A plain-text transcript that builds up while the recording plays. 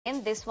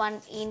In this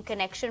one in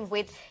connection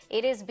with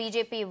it is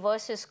BJP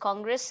versus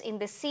Congress in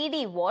the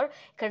CD war,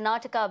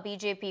 Karnataka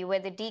BJP,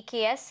 where the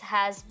DKS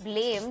has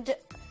blamed,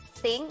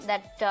 saying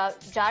that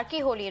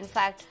Jarkiholi in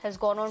fact has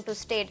gone on to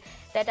state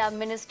that our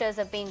ministers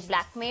are being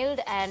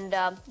blackmailed and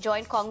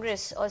joined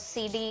Congress or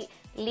CD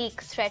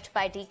leak threat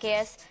by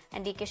DKS,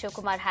 and DK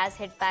Shivakumar has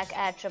hit back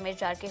at Ramesh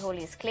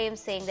Jarkiholi's claims,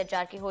 saying that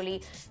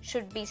Jarkiholi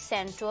should be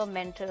sent to a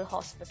mental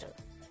hospital.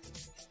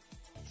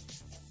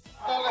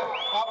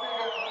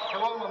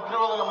 ಕೆಲವೊಂದು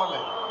ಮಂತ್ರಿಗಳು ನಮ್ಮಲ್ಲಿ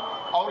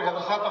ಅವ್ರಿಗೆ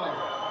ಹೆದರ್ಸಾತಾನೆ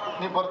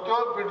ನೀ ಬರ್ತೀವೋ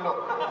ಬಿಡ್ಲು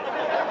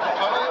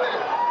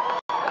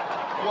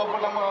ಒಬ್ಬ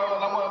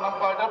ನಮ್ಮ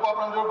party ಪಾಪ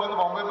ಅಂದ್ರೆ ಬಂದು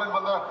ಬಾಂಬೆ ಮೇಲೆ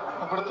ಬಂದ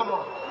ಬಿಡ್ತು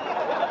ನೋಡು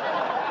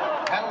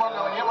ಹೆಂಗೆ ಮಾಡಲಿ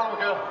ಏನು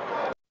ಮಾಡ್ಬೇಕು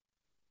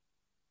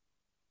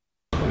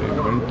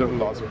ಮೆಂಟಲ್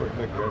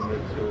ಹಾಸ್ಪಿಟಲ್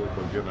ಕ್ಯಾಂಡಿಡೇಟ್ಸ್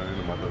ಬಗ್ಗೆ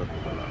ನಾನೇನು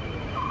ಮಾತಾಡೋಕ್ಕಿಲ್ಲ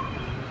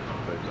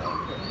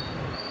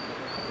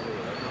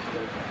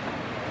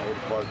ಅವ್ರ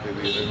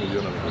ಪಾರ್ಟಿದು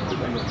ಏನೇನಿದೆಯೋ ನನಗೆ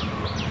ಗೊತ್ತಿಲ್ಲ.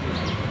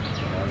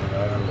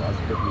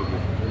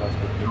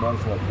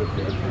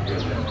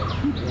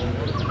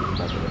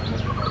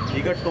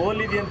 ಈಗ ಟೋಲ್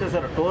ಇದೆಯಂತೆ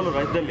ಸರ್, ಟೋಲ್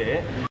ರಾಜ್ಯದಲ್ಲಿ.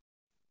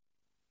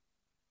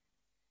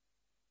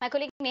 My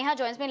colleague Neha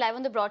joins me live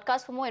on the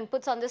broadcast for more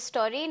inputs on this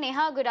story.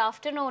 Neha, good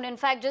afternoon. In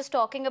fact, just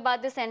talking about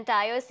this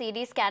entire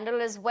CD scandal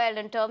as well,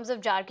 in terms of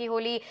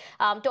Jarkiholi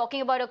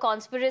talking about a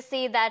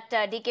conspiracy that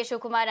DK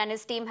Shivakumar and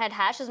his team had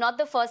hashed. It's not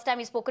the first time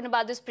he's spoken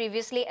about this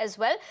previously as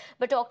well.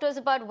 But talk to us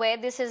about where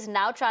this is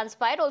now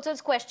transpired. Also,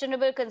 it's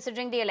questionable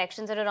considering the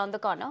elections that are around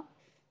the corner.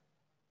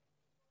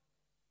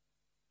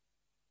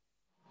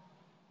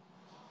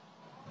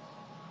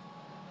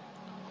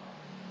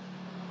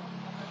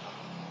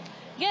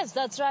 Yes,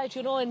 that's right.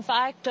 You know, in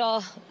fact,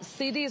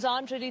 CDs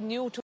aren't really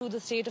new to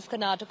the state of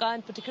Karnataka,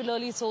 and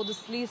particularly so the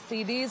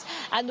CDs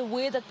and the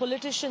way that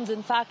politicians,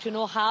 in fact, you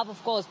know, have, of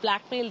course,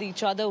 blackmailed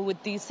each other with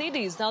these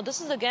CDs. Now,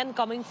 this is again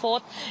coming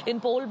forth in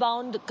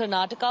poll-bound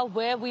Karnataka,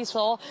 where we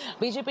saw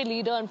BJP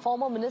leader and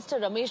former minister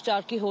Ramesh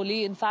Jarkiholi,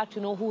 in fact,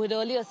 you know, who had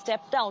earlier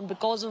stepped down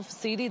because of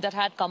CD that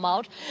had come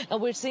out.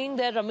 Now, we're seeing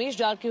there Ramesh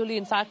Jarkiholi,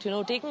 in fact, you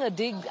know, taking a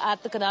dig at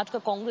the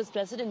Karnataka Congress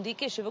president,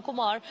 DK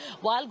Shivakumar,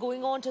 while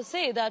going on to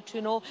say that,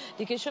 you know,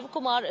 DK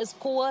Shivakumar is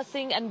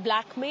coercing and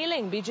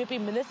blackmailing BJP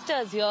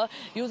ministers here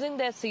using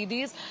their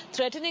CDs,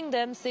 threatening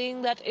them, saying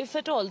that if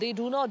at all they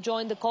do not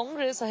join the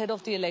Congress ahead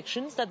of the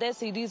elections, that their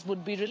CDs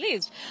would be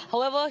released.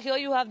 However, here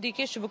you have DK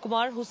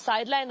Shivakumar, who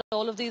sidelined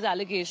all of these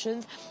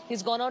allegations.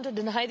 He's gone on to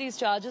deny these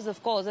charges, of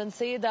course, and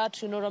say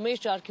that, you know,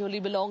 Ramesh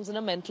Jarkiholi belongs in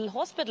a mental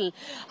hospital.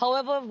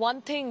 However,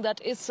 one thing that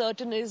is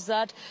certain is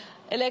that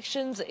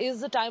elections is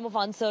a time of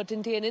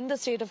uncertainty, and in the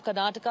state of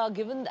Karnataka,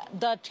 given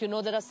that, you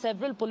know, there are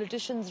several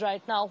politicians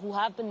right now who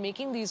have been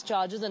making these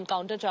charges and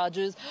counter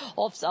charges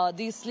of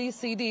these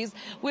CDs,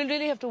 we'll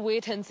really have to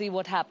wait and see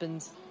what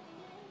happens.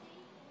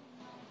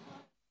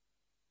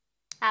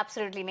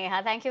 Absolutely,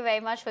 Neha. Thank you very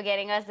much for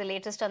getting us the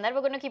latest on that.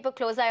 We're going to keep a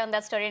close eye on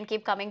that story and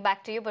keep coming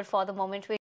back to you, but for the moment, we